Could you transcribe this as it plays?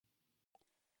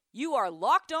You are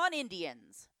Locked On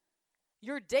Indians,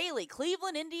 your daily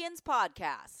Cleveland Indians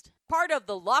podcast. Part of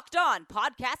the Locked On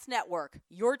Podcast Network,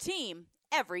 your team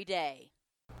every day.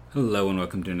 Hello and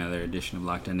welcome to another edition of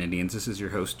Locked On Indians. This is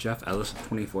your host, Jeff Ellis of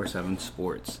 24/7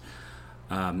 Sports.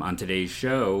 On today's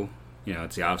show,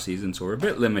 it's the off-season, so we're a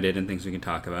bit limited in things we can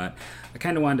talk about. I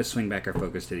kind of wanted to swing back our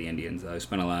focus to the Indians. I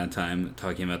spent a lot of time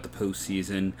talking about the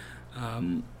postseason.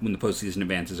 When the postseason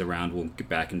advances around, we'll get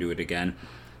back and do it again.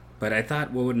 But I thought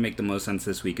what would make the most sense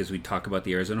this week is we talk about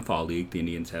the Arizona Fall League. The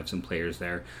Indians have some players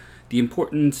there. The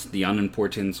importance, the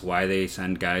unimportance, why they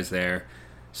send guys there,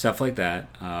 stuff like that.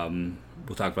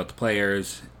 We'll talk about the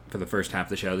players for the first half of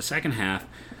the show. The second half,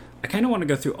 I kind of want to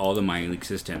go through all the minor league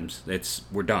systems.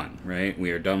 We're done, right?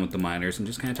 We are done with the minors and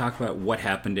just kind of talk about what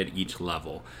happened at each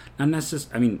level. Not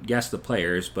necessarily, yes, the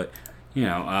players, but,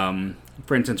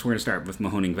 for instance, we're going to start with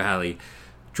Mahoning Valley.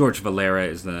 George Valera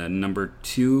is the number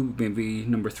 2, maybe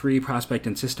number 3 prospect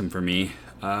in system for me,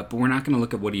 but we're not going to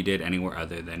look at what he did anywhere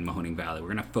other than Mahoning Valley.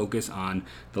 We're going to focus on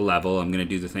the level. I'm going to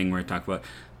do the thing where I talk about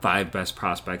 5 best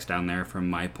prospects down there from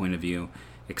my point of view,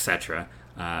 etc.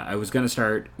 I was going to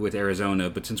start with Arizona,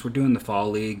 but since we're doing the Fall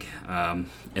League and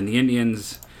the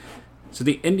Indians, so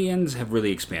the Indians have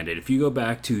really expanded. If you go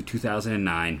back to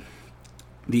 2009,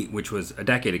 which was a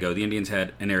decade ago, the Indians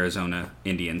had an Arizona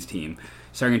Indians team.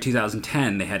 Starting in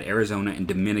 2010, they had Arizona and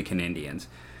Dominican Indians.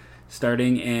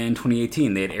 Starting in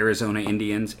 2018, they had Arizona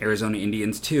Indians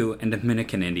 2, and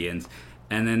Dominican Indians.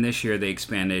 And then this year, they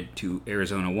expanded to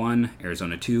Arizona 1,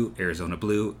 Arizona 2, Arizona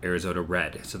Blue, Arizona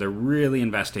Red. So they're really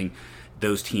investing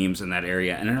those teams in that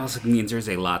area. And it also means there's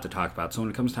a lot to talk about. So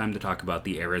when it comes time to talk about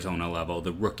the Arizona level,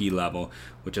 the rookie level,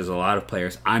 which is a lot of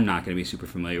players I'm not going to be super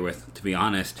familiar with, to be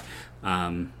honest,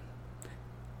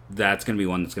 that's going to be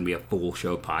one that's going to be a full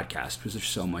show podcast because there's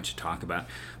so much to talk about.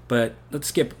 But let's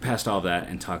skip past all that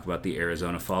and talk about the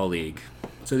Arizona Fall League.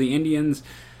 So the Indians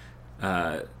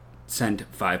sent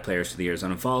 5 players to the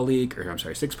Arizona Fall League,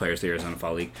 6 players to the Arizona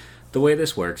Fall League. The way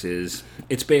this works is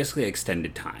it's basically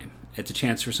extended time. It's a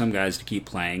chance for some guys to keep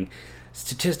playing.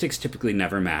 Statistics typically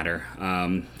never matter.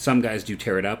 Some guys do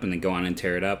tear it up and then go on and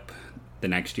tear it up the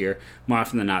next year. More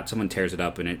often than not, someone tears it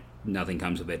up and nothing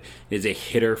comes of it. It is a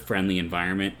hitter-friendly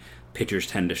environment. Pitchers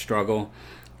tend to struggle.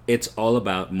 It's all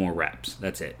about more reps.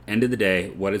 That's it. End of the day,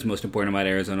 what is most important about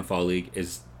Arizona Fall League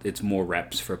is it's more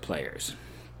reps for players.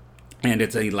 And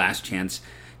it's a last chance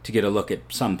to get a look at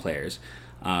some players.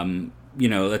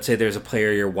 Let's say there's a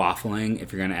player you're waffling,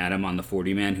 if you're going to add him on the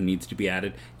 40-man who needs to be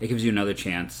added, it gives you another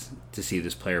chance to see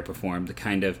this player perform, to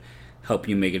kind of help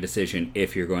you make a decision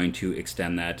if you're going to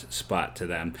extend that spot to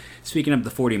them. Speaking of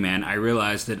the 40-man, I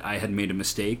realized that I had made a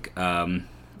mistake.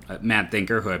 Matt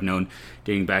Thinker, who I've known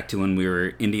dating back to when we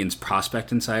were Indians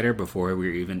Prospect Insider, before we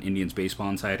were even Indians Baseball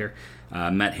Insider,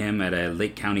 met him at a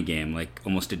Lake County game like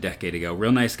almost a decade ago.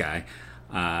 Real nice guy.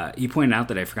 He pointed out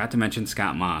that I forgot to mention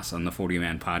Scott Moss on the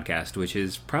 40-man podcast, which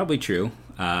is probably true,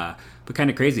 but kind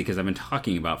of crazy because I've been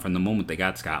talking about from the moment they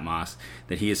got Scott Moss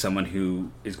that he is someone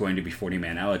who is going to be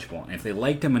 40-man eligible. And if they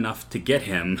liked him enough to get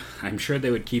him, I'm sure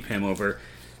they would keep him over,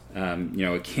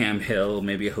 a Cam Hill,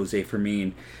 maybe a Jose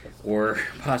Fermin, or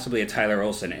possibly a Tyler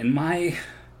Olson. In my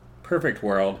perfect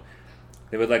world,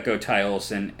 they would let go Ty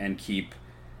Olson and keep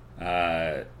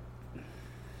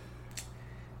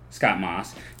Scott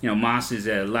Moss. Moss is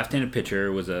a left-handed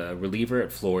pitcher, was a reliever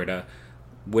at Florida,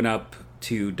 went up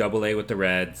to Double-A with the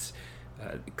Reds.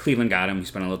 Cleveland got him. He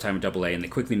spent a little time at Double-A, and they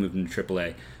quickly moved him to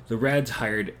Triple-A. The Reds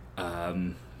hired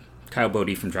Kyle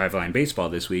Bodie from Driveline Baseball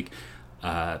this week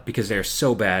because they're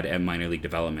so bad at minor league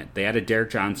development. They added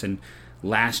Derek Johnson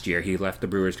last year. He left the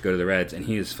Brewers to go to the Reds, and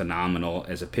he is phenomenal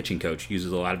as a pitching coach. He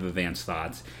uses a lot of advanced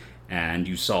thoughts, and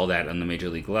you saw that on the major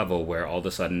league level where all of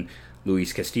a sudden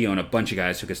Luis Castillo and a bunch of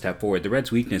guys took a step forward. The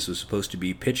Reds' weakness was supposed to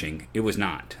be pitching. It was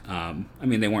not.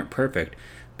 They weren't perfect,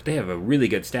 but they have a really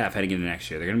good staff heading into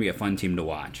next year. They're going to be a fun team to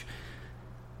watch.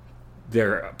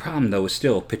 Their problem, though, was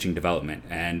still pitching development,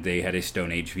 and they had a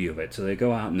Stone Age view of it. So they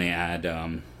go out and they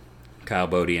add Kyle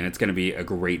Bodie, and it's going to be a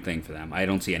great thing for them. I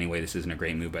don't see any way this isn't a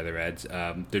great move by the Reds.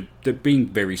 They're being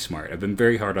very smart. I've been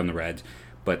very hard on the Reds,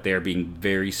 but they're being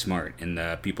very smart in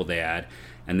the people they add,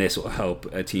 and this will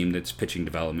help a team that's pitching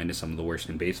development is some of the worst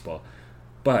in baseball.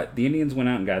 But the Indians went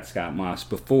out and got Scott Moss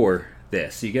before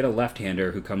this. So you get a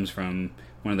left-hander who comes from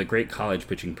one of the great college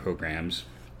pitching programs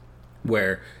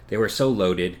where they were so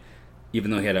loaded,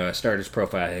 even though he had a starter's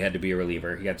profile, he had to be a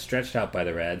reliever. He got stretched out by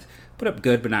the Reds, put up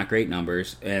good but not great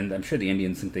numbers, and I'm sure the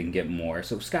Indians think they can get more.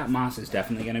 So Scott Moss is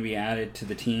definitely going to be added to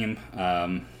the team.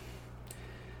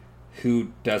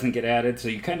 Who doesn't get added? So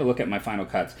you kind of look at my final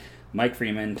cuts. Mike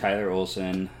Freeman, Tyler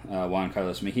Olson, Juan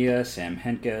Carlos Mejia, Sam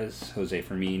Henkes, Jose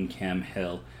Fermin, Cam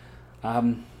Hill.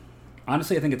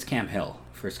 Honestly, I think it's Cam Hill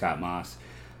for Scott Moss.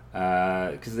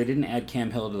 Because they didn't add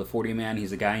Cam Hill to the 40-man.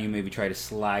 He's a guy you maybe try to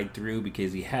slide through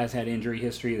because he has had injury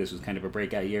history. This was kind of a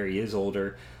breakout year. He is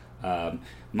older.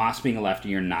 Moss being a lefty,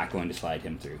 you're not going to slide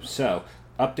him through. So,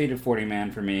 updated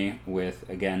 40-man for me with,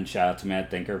 again, shout out to Matt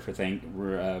Thinker for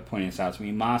pointing this out to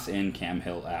me. Moss in, Cam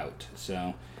Hill out.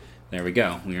 So, there we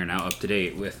go. We are now up to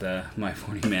date with my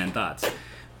 40-man thoughts.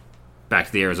 Back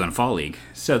to the Arizona Fall League.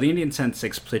 So, the Indians sent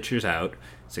 6 pitchers out.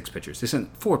 6 pitchers. They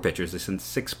sent 4 pitchers. They sent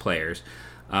 6 players.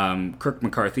 Kirk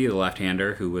McCarthy, the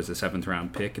left-hander, who was a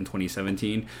 7th-round pick in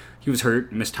 2017, he was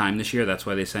hurt, missed time this year. That's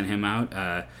why they sent him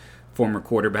out. Former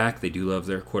quarterback. They do love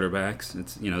their quarterbacks.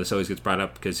 It's this always gets brought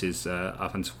up because his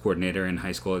offensive coordinator in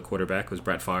high school at quarterback was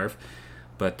Brett Favre.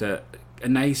 But a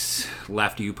nice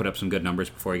lefty who put up some good numbers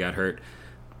before he got hurt.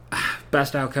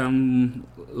 Best outcome,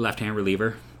 left-hand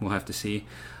reliever. We'll have to see.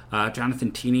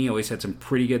 Jonathan Tini always had some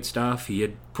pretty good stuff. He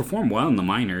had performed well in the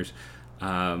minors.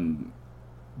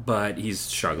 But he's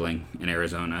struggling in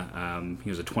Arizona. He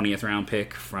was a 20th round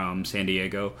pick from San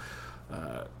Diego.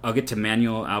 I'll get to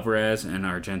Manuel Alvarez and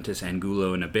Argentis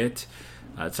Angulo in a bit.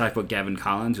 Let's talk about Gavin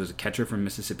Collins, who was a catcher from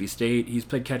Mississippi State. He's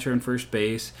played catcher and first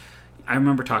base. I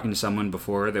remember talking to someone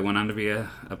before. They went on to be a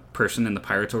person in the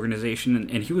Pirates organization,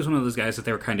 and he was one of those guys that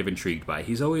they were kind of intrigued by.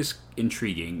 He's always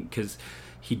intriguing because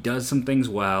he does some things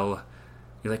well.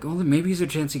 You're like, oh, maybe there's a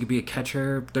chance he could be a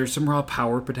catcher. There's some raw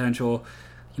power potential.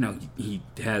 He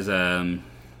has a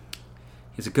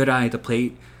good eye at the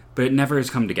plate, but it never has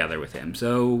come together with him.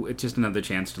 So it's just another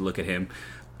chance to look at him.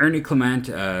 Ernie Clement,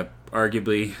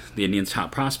 arguably the Indians'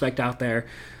 top prospect out there.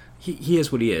 He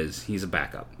is what he is. He's a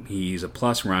backup. He's a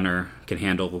plus runner, can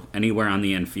handle anywhere on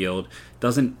the infield,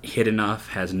 doesn't hit enough,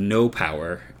 has no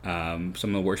power, some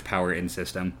of the worst power in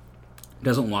system,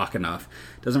 doesn't walk enough,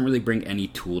 doesn't really bring any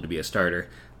tool to be a starter,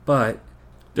 but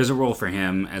there's a role for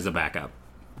him as a backup.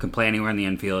 Can play anywhere in the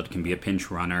infield, can be a pinch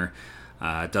runner,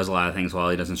 does a lot of things well.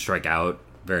 He doesn't strike out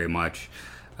very much.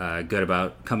 Good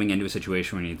about coming into a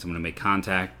situation where you need someone to make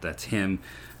contact. That's him.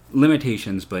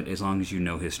 Limitations, but as long as you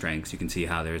know his strengths, you can see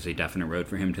how there's a definite road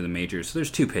for him to the majors. So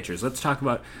there's 2 pitchers. Let's talk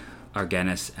about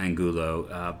Argentis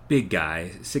Angulo. Big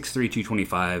guy, 6'3",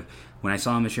 225. When I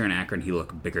saw him this year in Akron, he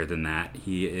looked bigger than that.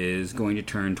 He is going to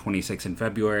turn 26 in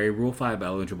February, Rule 5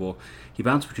 eligible. He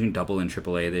bounced between Double and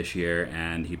AAA this year,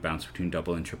 and he bounced between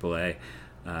Double and AAA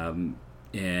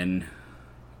in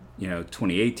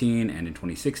 2018 and in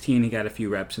 2016. He got a few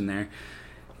reps in there.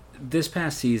 This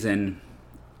past season,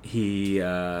 he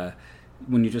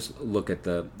when you just look at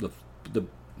the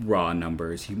raw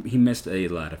numbers, he missed a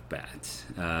lot of bats.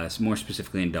 More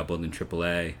specifically in Double than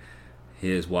AAA.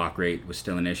 His walk rate was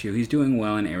still an issue. He's doing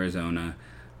well in Arizona.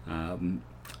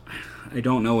 I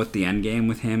don't know what the end game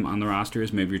with him on the roster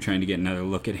is. Maybe you're trying to get another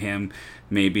look at him.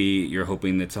 Maybe you're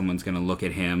hoping that someone's going to look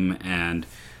at him and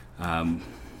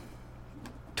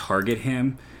target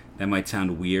him. That might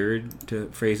sound weird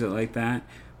to phrase it like that.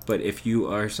 But if you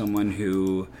are someone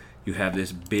who you have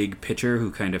this big pitcher who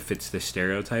kind of fits the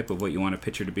stereotype of what you want a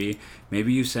pitcher to be,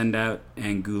 maybe you send out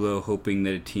Angulo hoping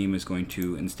that a team is going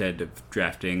to, instead of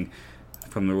drafting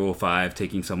from the Rule 5,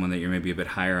 taking someone that you're maybe a bit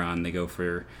higher on, they go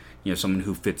for someone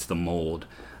who fits the mold.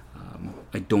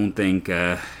 I don't think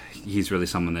he's really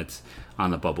someone that's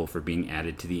on the bubble for being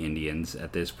added to the Indians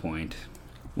at this point.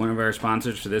 One of our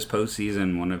sponsors for this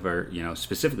postseason,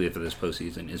 specifically for this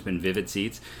postseason, has been Vivid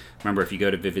Seats. Remember, if you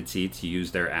go to Vivid Seats, you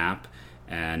use their app,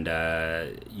 and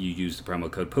you use the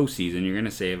promo code postseason, you're going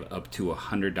to save up to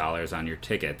 $100 on your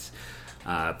tickets.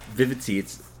 Vivid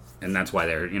Seats, and that's why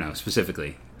they're,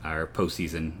 specifically our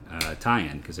postseason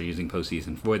tie-in, because they're using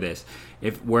postseason for this.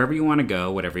 If wherever you want to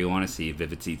go, whatever you want to see,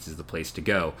 Vivid Seats is the place to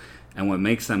go. And what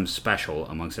makes them special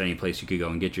amongst any place you could go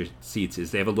and get your seats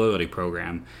is they have a loyalty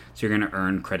program, so you're going to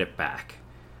earn credit back.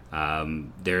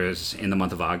 There's, in the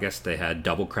month of August, they had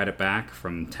double credit back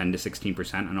from 10 to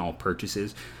 16% on all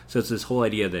purchases. So it's this whole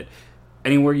idea that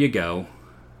anywhere you go,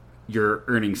 you're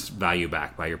earning value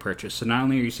back by your purchase. So not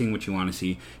only are you seeing what you want to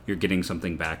see, you're getting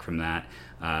something back from that.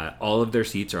 All of their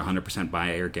seats are 100%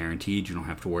 buyer guaranteed. You don't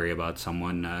have to worry about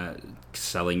someone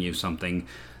selling you something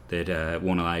that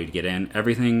won't allow you to get in.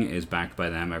 Everything is backed by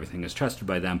them. Everything is trusted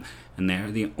by them. And they're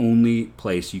the only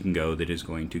place you can go that is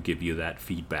going to give you that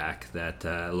feedback, that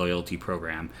loyalty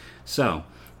program. So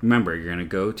remember, you're going to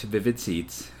go to Vivid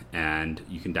Seats, and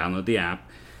you can download the app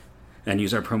and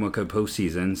use our promo code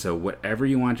postseason. So whatever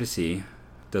you want to see,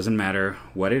 doesn't matter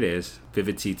what it is,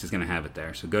 Vivid Seats is going to have it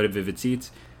there. So go to Vivid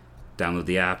Seats, download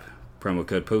the app, promo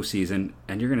code postseason,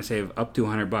 and you're going to save up to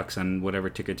 $100 on whatever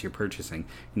tickets you're purchasing.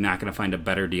 You're not going to find a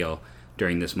better deal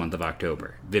during this month of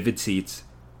October. Vivid Seats,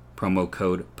 promo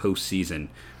code postseason.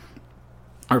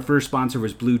 Our first sponsor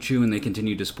was Blue Chew, and they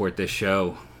continue to support this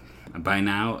show. By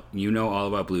now, you know all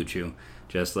about Blue Chew,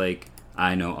 just like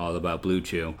I know all about Blue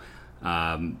Chew.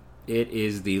 It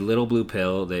is the little blue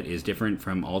pill that is different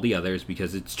from all the others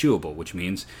because it's chewable, which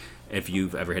means if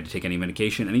you've ever had to take any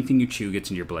medication, anything you chew gets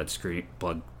into your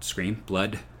bloodstream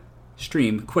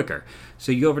quicker.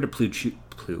 So you go over to Blue Chew.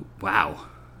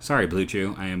 Sorry, Blue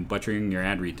Chew. I am butchering your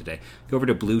ad read today. Go over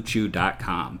to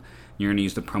BlueChew.com. You're going to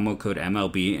use the promo code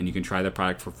MLB, and you can try the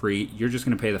product for free. You're just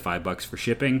going to pay the $5 for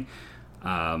shipping.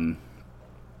 But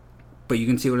you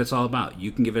can see what it's all about.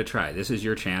 You can give it a try. This is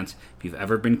your chance. If you've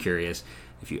ever been curious,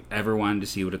 if you ever wanted to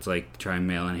see what it's like to try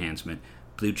male enhancement,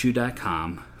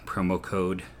 BlueChew.com, promo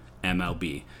code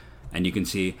MLB. And you can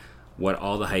see what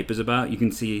all the hype is about. You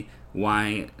can see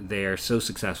why they are so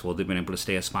successful. They've been able to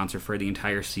stay a sponsor for the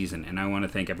entire season. And I want to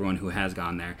thank everyone who has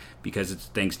gone there because it's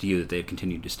thanks to you that they've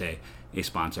continued to stay a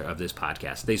sponsor of this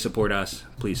podcast. They support us.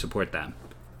 Please support them.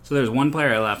 So there's one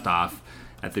player I left off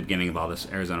at the beginning of all this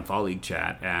Arizona Fall League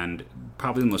chat, and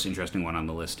probably the most interesting one on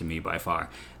the list to me by far.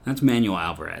 That's Manuel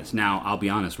Alvarez. Now, I'll be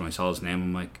honest, when I saw his name,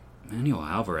 I'm like, Manuel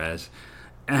Alvarez?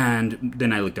 And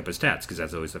then I looked up his stats, because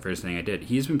that's always the first thing I did.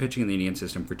 He's been pitching in the Indian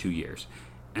system for 2 years,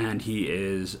 and he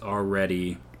is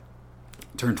already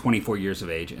turned 24 years of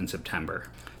age in September.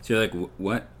 So you're like,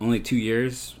 what? Only 2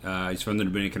 years? He's from the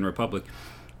Dominican Republic.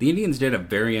 The Indians did a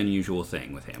very unusual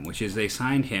thing with him, which is they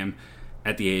signed him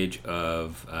at the age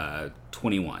of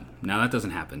 21. Now, that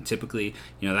doesn't happen. Typically,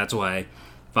 that's why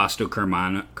Fausto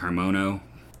Carmona,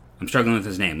 I'm struggling with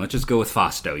his name. Let's just go with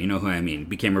Fausto. You know who I mean.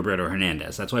 Became Roberto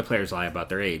Hernandez. That's why players lie about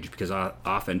their age, because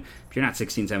often, if you're not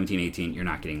 16, 17, 18, you're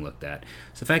not getting looked at.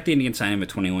 So the fact the Indians signed him at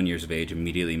 21 years of age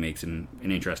immediately makes him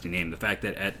an interesting name. The fact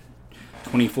that at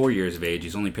 24 years of age,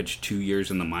 he's only pitched 2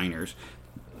 years in the minors.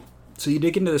 So you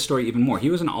dig into the story even more. He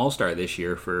was an all-star this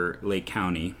year for Lake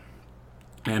County,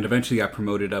 and eventually got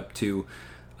promoted up to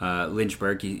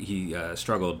Lynchburg. He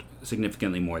struggled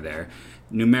significantly more there.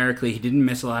 Numerically, he didn't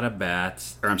miss a lot of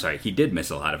bats. He did miss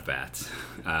a lot of bats.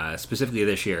 Specifically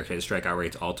this year, his strikeout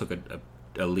rates all took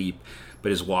a leap,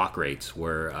 but his walk rates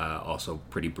were also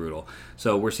pretty brutal.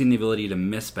 So we're seeing the ability to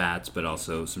miss bats, but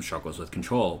also some struggles with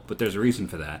control. But there's a reason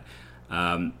for that.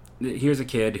 Here's a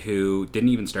kid who didn't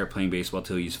even start playing baseball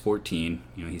till he's 14.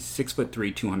 He's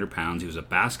 6'3", 200 pounds. He was a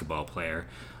basketball player.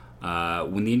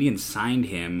 When the Indians signed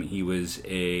him, he was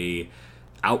a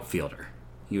outfielder.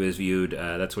 He was viewed,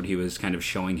 that's what he was kind of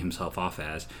showing himself off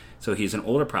as. So he's an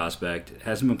older prospect,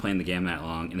 hasn't been playing the game that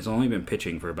long, and has only been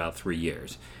pitching for about 3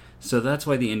 years. So that's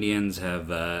why the Indians have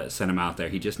sent him out there.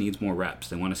 He just needs more reps.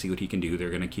 They want to see what he can do. They're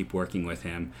going to keep working with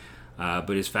him. But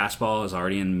his fastball is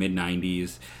already in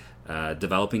mid-90s,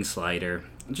 developing slider.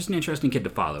 Just an interesting kid to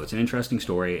follow. It's an interesting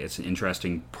story. It's an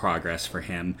interesting progress for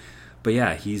him. But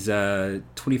yeah, he's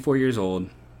 24 years old,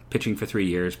 pitching for 3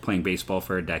 years, playing baseball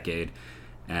for a decade,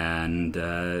 and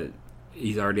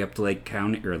he's already up to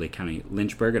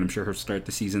Lynchburg, and I'm sure he'll start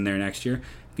the season there next year.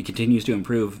 If he continues to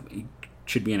improve, he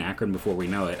should be in Akron before we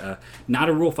know it. Not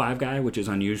a Rule 5 guy, which is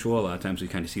unusual. A lot of times we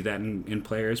kind of see that in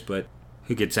players, but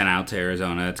who gets sent out to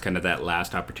Arizona. It's kind of that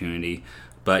last opportunity.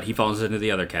 But he falls into the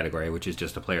other category, which is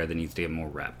just a player that needs to get more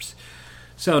reps.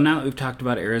 So now that we've talked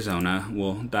about Arizona,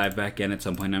 we'll dive back in at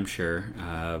some point, I'm sure.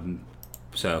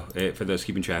 For those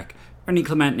keeping track, Ernie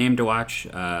Clement name to watch.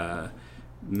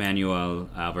 Manuel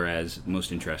Alvarez,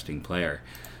 most interesting player.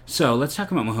 So let's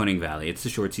talk about Mahoning Valley. It's the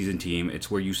short season team. It's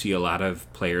where you see a lot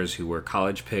of players who were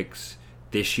college picks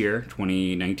this year,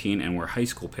 2019, and were high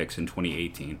school picks in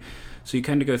 2018. So you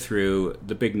kind of go through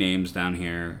the big names down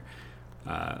here.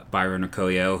 Byron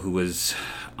Okoye, who was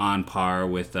on par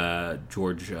with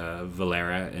George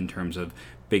Valera in terms of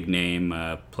big name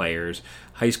players,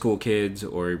 high school kids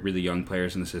or really young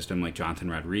players in the system like Jonathan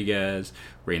Rodriguez,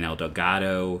 Reynel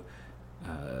Delgado,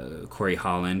 Corey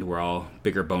Holland were all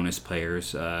bigger bonus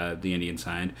players the Indians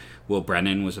signed. Will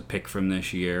Brennan was a pick from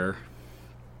this year.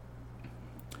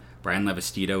 Brian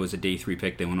Levestito was a day 3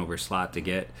 pick. They went over slot to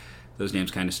get. Those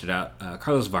names kind of stood out.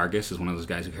 Carlos Vargas is one of those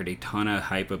guys who heard a ton of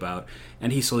hype about,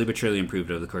 and he slowly but surely improved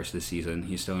over the course of the season.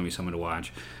 He's still going to be someone to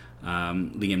watch.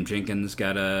 Liam Jenkins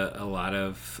got a lot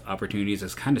of opportunities. I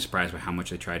was kind of surprised by how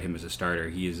much they tried him as a starter.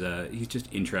 He's just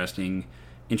interesting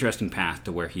path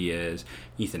to where he is.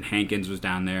 Ethan Hankins was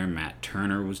down there. Matt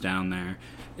Turner was down there.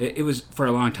 It was, for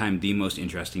a long time, the most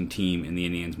interesting team in the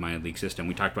Indians minor league system.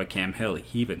 We talked about Cam Hill.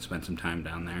 He even spent some time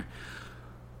down there.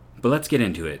 But let's get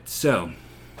into it. So,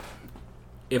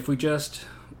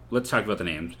 let's talk about the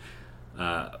names.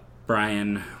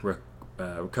 Brian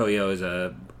Rocolio is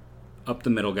a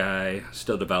up-the-middle guy,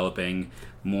 still developing,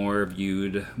 more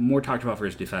talked about for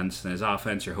his defense than his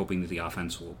offense. You're hoping that the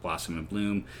offense will blossom and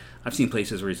bloom. I've seen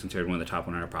places where he's considered one of the top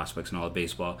 100 prospects in all of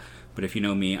baseball, but if you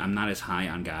know me, I'm not as high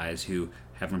on guys who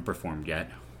haven't performed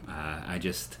yet. I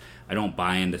don't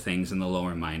buy into things in the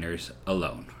lower minors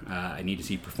alone. I need to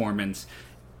see performance,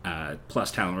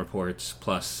 plus talent reports,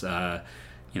 plus at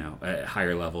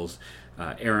higher levels.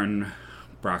 Aaron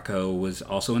Bracco was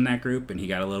also in that group, and he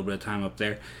got a little bit of time up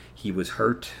there. He was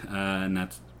hurt, and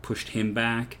that's pushed him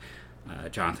back.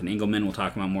 Jonathan Engelman, we'll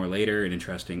talk about more later, an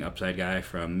interesting upside guy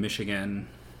from Michigan.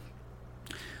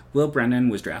 Will Brennan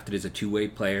was drafted as a two-way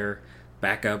player,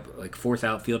 backup, like fourth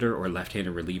outfielder or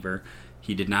left-handed reliever.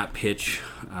 He did not pitch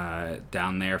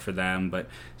down there for them, but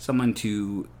someone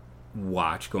to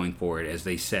watch going forward. As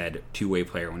they said, two-way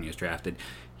player when he was drafted.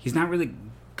 He's not really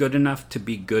good enough to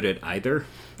be good at either,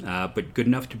 but good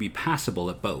enough to be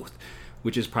passable at both,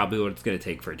 which is probably what it's going to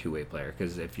take for a two-way player.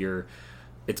 Because it's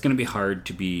going to be hard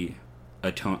to be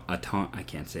the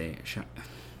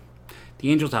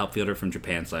Angels outfielder from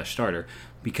Japan / starter,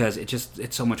 because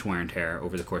it's so much wear and tear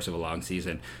over the course of a long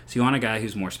season. So you want a guy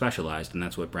who's more specialized, and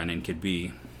that's what Brennan could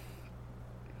be.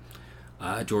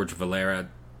 George Valera,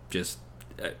 just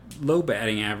low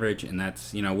batting average, and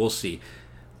that's, we'll see.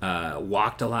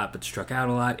 Walked a lot, but struck out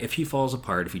a lot. If he falls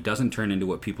apart, if he doesn't turn into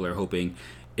what people are hoping,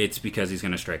 it's because he's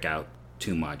going to strike out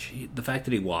too much. The fact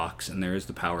that he walks and there is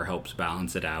the power helps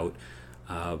balance it out.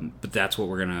 But that's what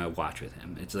we're going to watch with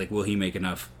him. It's like, will he make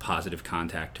enough positive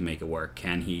contact to make it work?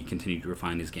 Can he continue to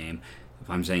refine his game? If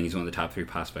I'm saying he's one of the top 3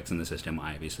 prospects in the system,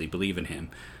 I obviously believe in him.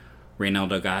 Reynel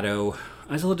Delgado,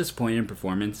 I was a little disappointed in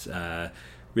performance.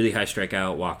 Really high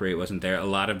strikeout, walk rate wasn't there. A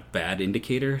lot of bad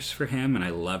indicators for him, and I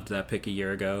loved that pick a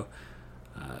year ago.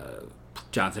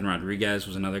 Jonathan Rodriguez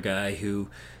was another guy who,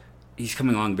 he's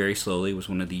coming along very slowly, was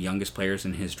one of the youngest players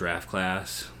in his draft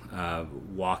class.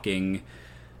 Walking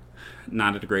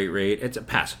not at a great rate. It's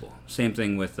passable. Same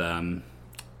thing with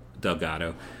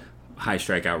Delgado. High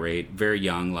strikeout rate, very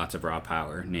young, lots of raw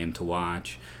power, name to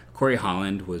watch. Corey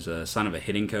Holland was a son of a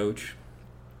hitting coach.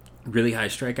 Really high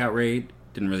strikeout rate,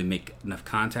 didn't really make enough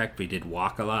contact, but he did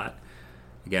walk a lot.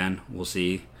 Again, we'll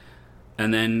see.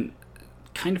 And then,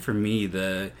 kind of for me,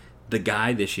 the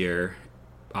guy this year,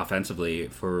 offensively,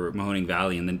 for Mahoning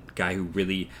Valley, and the guy who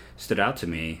really stood out to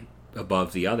me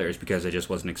above the others because I just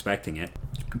wasn't expecting it,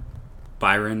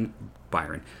 Brian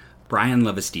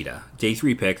Lavastida. Day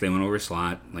 3 pick, they went over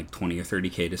slot, like 20 or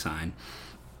 30K to sign.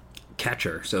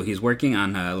 Catcher, so he's working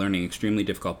on learning extremely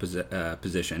difficult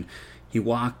position. He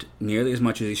walked nearly as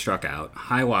much as he struck out.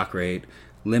 High walk rate,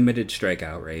 limited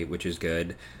strikeout rate, which is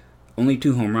good. Only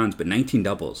 2 home runs, but 19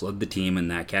 doubles. Led the team in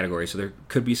that category, so there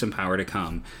could be some power to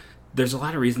come. There's a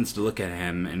lot of reasons to look at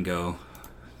him and go,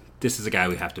 this is a guy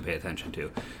we have to pay attention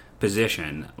to.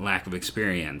 Position, lack of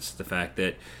experience, the fact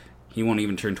that he won't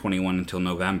even turn 21 until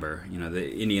November.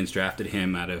 The Indians drafted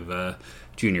him out of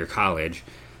junior college,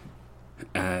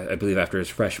 I believe after his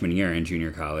freshman year in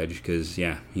junior college, because,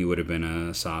 he would have been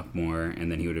a sophomore, and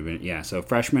then he would have been, so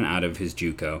freshman out of his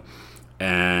JUCO.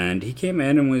 And he came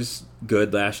in and was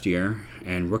good last year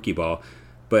and rookie ball,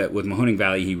 but with Mahoning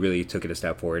Valley, he really took it a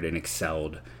step forward and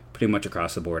excelled pretty much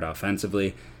across the board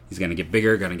offensively. He's going to get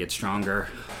bigger, going to get stronger,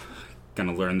 going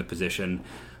to learn the position.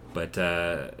 But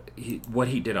what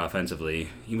he did offensively,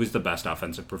 he was the best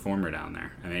offensive performer down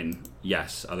there. I mean,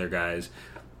 yes, other guys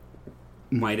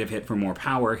might have hit for more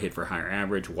power, hit for higher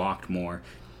average, walked more.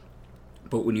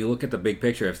 But when you look at the big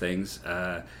picture of things,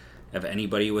 of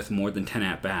anybody with more than 10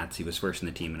 at-bats, he was first in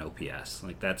the team in OPS.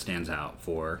 Like, that stands out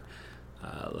for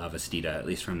Lavastida, at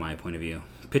least from my point of view.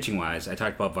 Pitching-wise, I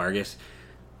talked about Vargas.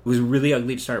 It was really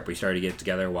ugly to start, but we started to get it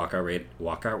together. Walk rate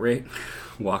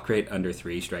under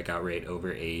 3, strikeout rate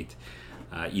over 8.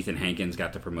 Ethan Hankins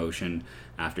got the promotion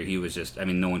after he was just,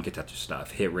 no one could touch his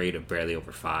stuff. Hit rate of barely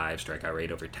over 5, strikeout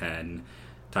rate over 10.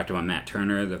 Talked about Matt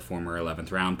Turner, the former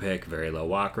 11th round pick, very low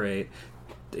walk rate.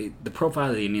 The profile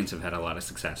of the Indians have had a lot of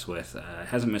success with.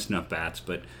 Hasn't missed enough bats,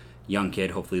 but young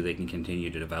kid, hopefully they can continue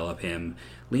to develop him.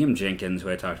 Liam Jenkins, who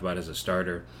I talked about as a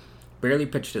starter, barely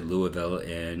pitched at Louisville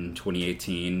in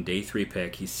 2018. Day 3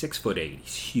 pick. He's 6'8".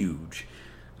 He's huge.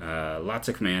 Lots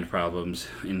of command problems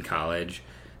in college.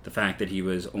 The fact that he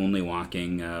was only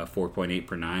walking 4.8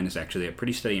 per 9 is actually a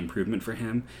pretty steady improvement for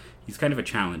him. He's kind of a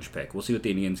challenge pick. We'll see what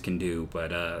the Indians can do,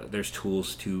 but there's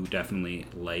tools to definitely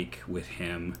like with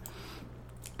him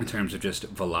in terms of just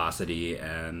velocity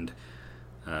and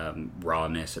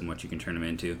rawness and what you can turn him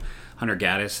into. Hunter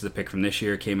Gaddis, the pick from this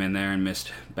year, came in there and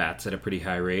missed bats at a pretty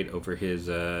high rate over his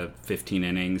 15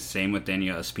 innings. Same with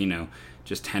Daniel Espino,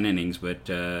 just 10 innings, but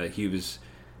he was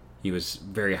He was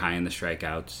very high in the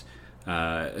strikeouts.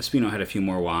 Espino had a few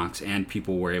more walks, and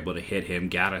people were able to hit him.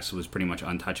 Gaddis was pretty much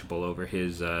untouchable over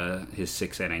his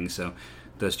 6 innings, so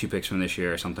those 2 picks from this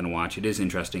year are something to watch. It is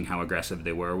interesting how aggressive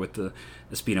they were with the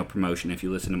Espino promotion. If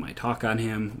you listen to my talk on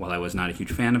him, while I was not a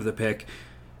huge fan of the pick,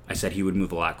 I said he would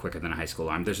move a lot quicker than a high school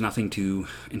arm. There's nothing to,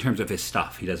 in terms of his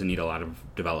stuff, he doesn't need a lot of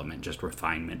development, just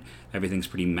refinement. Everything's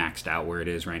pretty maxed out where it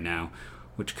is right now,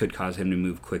 which could cause him to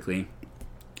move quickly.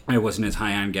 I wasn't as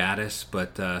high on Gaddis,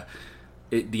 but the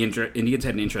Indians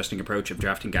had an interesting approach of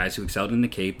drafting guys who excelled in the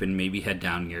Cape and maybe had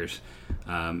down years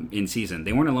in season.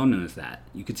 They weren't alone in that.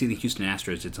 You could see the Houston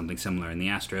Astros did something similar, and the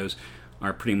Astros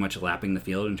are pretty much lapping the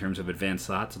field in terms of advanced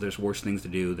thought, so there's worse things to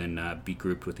do than be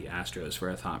grouped with the Astros for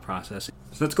a thought process.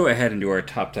 So let's go ahead and do our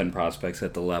top 10 prospects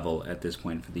at the level at this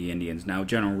point for the Indians. Now,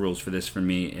 general rules for this for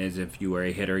me is if you were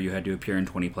a hitter, you had to appear in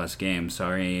 20-plus games.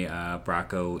 Sorry,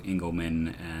 Bracco,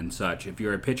 Engelman, and such. If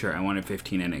you're a pitcher, I wanted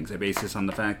 15 innings. I base this on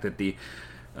the fact that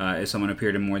if someone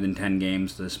appeared in more than 10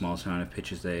 games, the smallest amount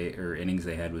of innings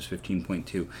they had was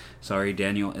 15.2. Sorry,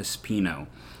 Daniel Espino.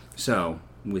 So,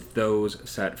 with those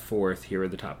set forth, here are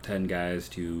the top 10 guys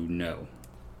to know.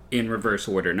 In reverse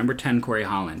order. Number 10, Corey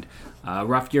Holland.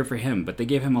 Rough year for him, but they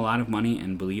gave him a lot of money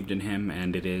and believed in him,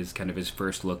 and it is kind of his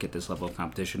first look at this level of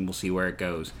competition. We'll see where it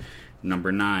goes.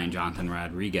 Number 9, Jonathan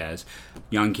Rodriguez.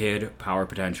 Young kid, power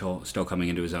potential, still coming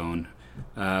into his own.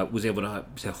 Was able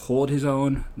to hold his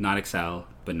own, not excel,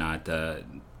 but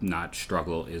not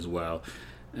struggle as well.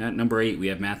 At number 8, we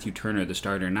have Matthew Turner, the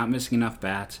starter, not missing enough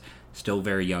bats. Still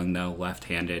very young, though,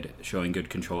 left-handed, showing good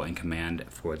control and command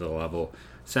for the level.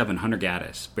 7, Hunter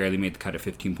Gaddis, barely made the cut at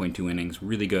 15.2 innings.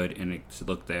 Really good, and it's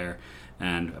looked there.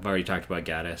 And I've already talked about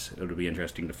Gaddis. It'll be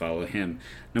interesting to follow him.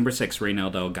 Number 6,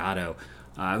 Reynel Delgado.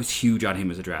 I was huge on him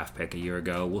as a draft pick a year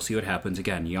ago. We'll see what happens.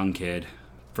 Again, young kid,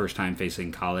 first time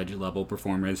facing college-level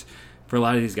performers. For a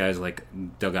lot of these guys like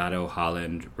Delgado,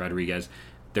 Holland, Rodriguez,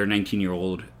 they're 19 years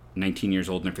old and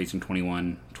they're facing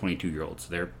 21, 22-year-olds.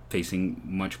 They're facing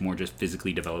much more just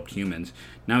physically developed humans.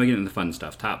 Now we get into the fun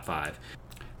stuff. Top 5.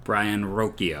 Brian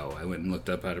Rocchio. I went and looked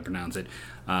up how to pronounce it.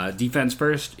 Defense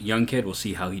first. Young kid. We'll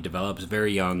see how he develops.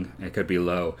 Very young. It could be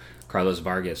low. Carlos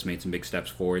Vargas made some big steps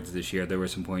forwards this year. There were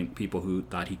some people who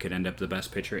thought he could end up the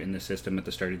best pitcher in the system at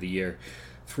the start of the year.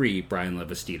 3, Brian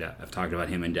Lavastida. I've talked about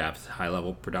him in depth.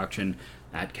 High-level production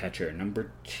at catcher.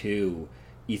 Number 2,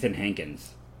 Ethan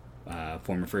Hankins.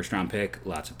 Former first-round pick.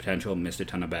 Lots of potential. Missed a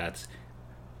ton of bats.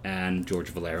 And George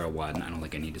Valera 1. I don't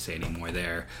think I need to say any more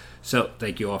there. So,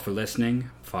 thank you all for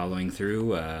listening, following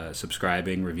through,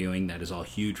 subscribing, reviewing. That is all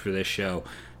huge for this show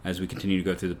as we continue to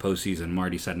go through the postseason. I'm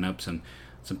already setting up some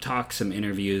talks, some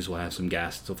interviews. We'll have some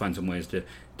guests. We'll find some ways to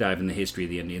dive in the history of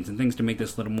the Indians and things to make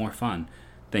this a little more fun.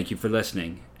 Thank you for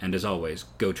listening, and as always,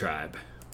 go Tribe.